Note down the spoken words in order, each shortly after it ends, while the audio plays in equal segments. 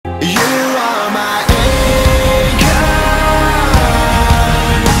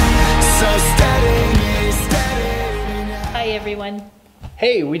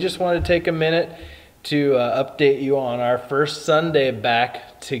Hey, we just wanted to take a minute to update you on our first Sunday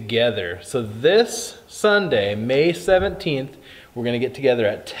back together. So this Sunday, May 17th, we're going to get together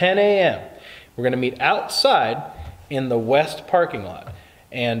at 10 a.m. We're going to meet outside in the west parking lot,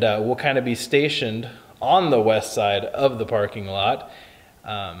 and we'll kind of be stationed on the west side of the parking lot.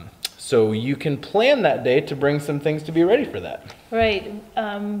 So you can plan that day to bring some things to be ready for that. Right.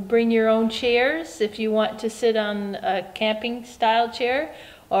 Bring your own chairs if you want to sit on a camping style chair,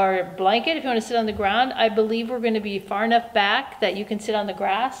 or a blanket if you want to sit on the ground. I believe we're going to be far enough back that you can sit on the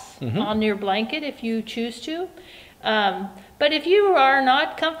grass on your blanket if you choose to. But if you are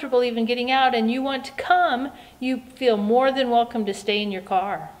not comfortable even getting out and you want to come, you feel more than welcome to stay in your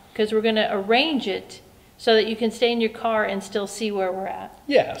car, because we're going to arrange it so that you can stay in your car and still see where we're at.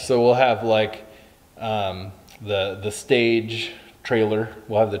 Yeah, so we'll have like the stage trailer.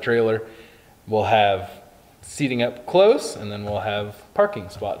 We'll have the trailer. We'll have seating up close, and then we'll have parking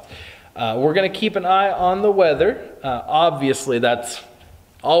spots. We're going to keep an eye on the weather. Obviously, that's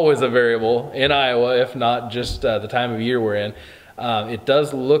always a variable in Iowa, if not just the time of year we're in. It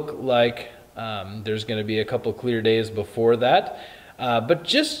does look like there's going to be a couple clear days before that. But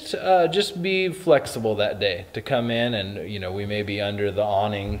just be flexible that day to come in, and we may be under the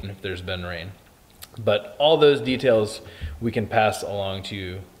awning if there's been rain. But all those details we can pass along to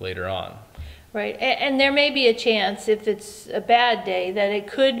you later on. Right, and there may be a chance, if it's a bad day, that it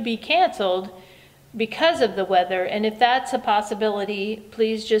could be canceled because of the weather. And if that's a possibility,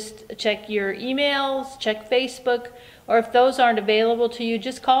 please just check your emails, check Facebook, or if those aren't available to you,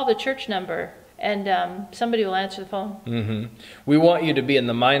 just call the church number, and somebody will answer the phone. We want you to be in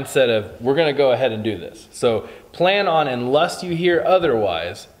the mindset of, we're going to go ahead and do this. So plan on, unless you hear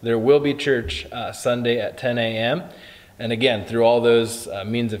otherwise, there will be church Sunday at 10 a.m. And again, through all those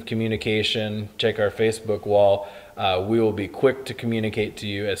means of communication, check our Facebook wall. We will be quick to communicate to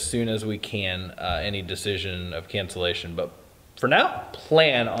you as soon as we can any decision of cancellation. But for now,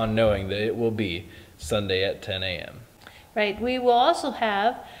 plan on knowing that it will be Sunday at 10 a.m. Right. We will also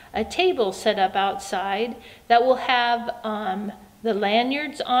have a table set up outside that will have the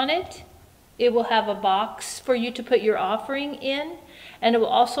lanyards on it. It will have a box for you to put your offering in, and it will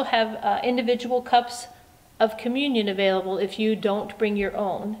also have individual cups of communion available if you don't bring your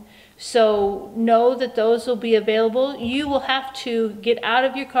own. So know that those will be available. You will have to get out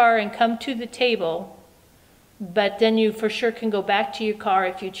of your car and come to the table, but then you for sure can go back to your car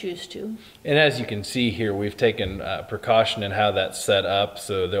if you choose to. And as you can see here, we've taken precaution in how that's set up,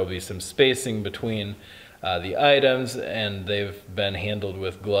 so there'll be some spacing between the items, and they've been handled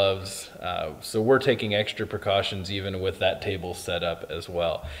with gloves. So we're taking extra precautions even with that table set up as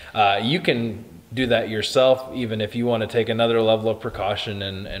well. You can do that yourself, even if you want to take another level of precaution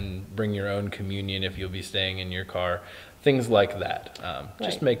and bring your own communion if you'll be staying in your car. Things like that.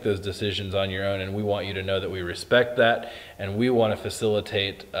 Just make those decisions on your own, and we want you to know that we respect that, and we want to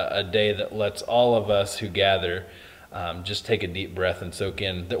facilitate a day that lets all of us who gather just take a deep breath and soak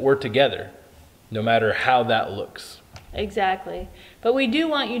in that we're together, no matter how that looks. Exactly. But we do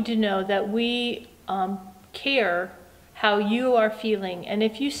want you to know that we care how you are feeling, and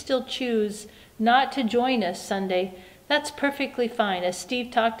if you still choose not to join us Sunday, that's perfectly fine. As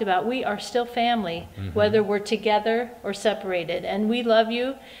Steve talked about, we are still family, whether we're together or separated. And we love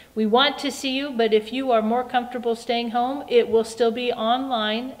you. We want to see you, but if you are more comfortable staying home, it will still be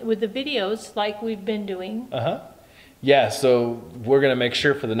online with the videos like we've been doing. Yeah, so we're going to make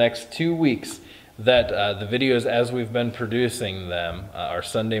sure for the next 2 weeks that the videos as we've been producing them, our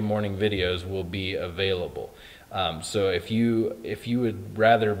Sunday morning videos, will be available. So if you would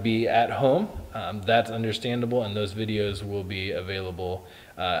rather be at home, that's understandable, and those videos will be available,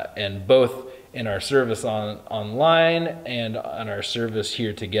 and both in our service online and on our service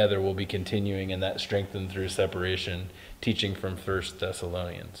here together. We'll be continuing in that strengthened through separation teaching from 1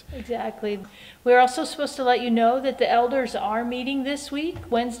 Thessalonians. Exactly. We're also supposed to let you know that the elders are meeting this week,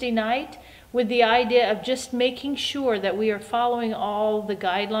 Wednesday night, with the idea of just making sure that we are following all the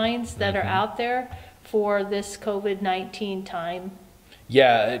guidelines that are out there for this COVID-19 time.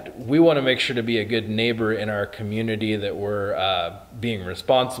 Yeah, we want to make sure to be a good neighbor in our community, that we're being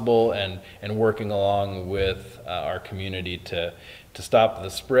responsible and working along with our community to stop the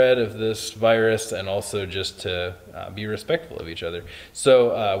spread of this virus, and also just to be respectful of each other.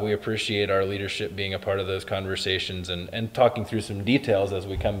 So we appreciate our leadership being a part of those conversations and talking through some details as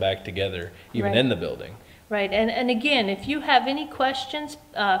we come back together, even in the building. Right, and again, if you have any questions,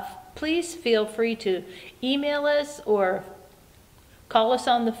 please feel free to email us or call us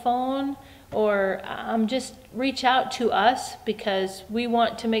on the phone, or just reach out to us, because we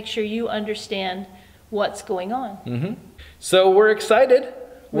want to make sure you understand what's going on. So we're excited.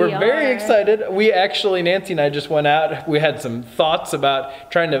 We're We very are. excited. We actually, Nancy and I just went out. We had some thoughts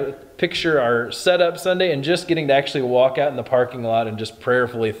about trying to picture our setup Sunday and just getting to actually walk out in the parking lot and just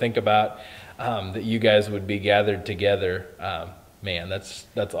prayerfully think about that you guys would be gathered together. Man, that's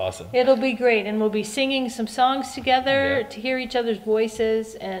awesome. It'll be great, and we'll be singing some songs together Yeah. to hear each other's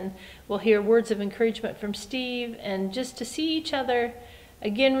voices, and we'll hear words of encouragement from Steve, and just to see each other.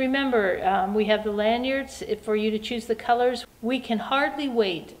 Again, remember, we have the lanyards for you to choose the colors. We can hardly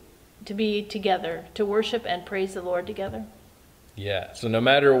wait to be together, to worship and praise the Lord together. Yeah. So no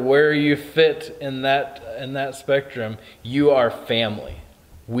matter where you fit in that spectrum, you are family.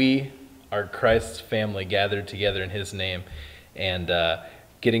 We are Christ's family gathered together in His name, and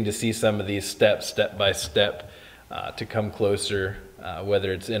getting to see some of these steps, step by step, to come closer,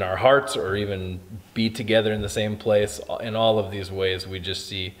 whether it's in our hearts or even be together in the same place. In all of these ways, we just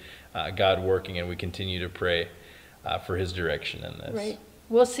see God working, and we continue to pray for His direction in this. Right.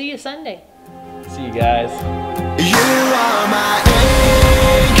 We'll see you Sunday. See you guys. You are my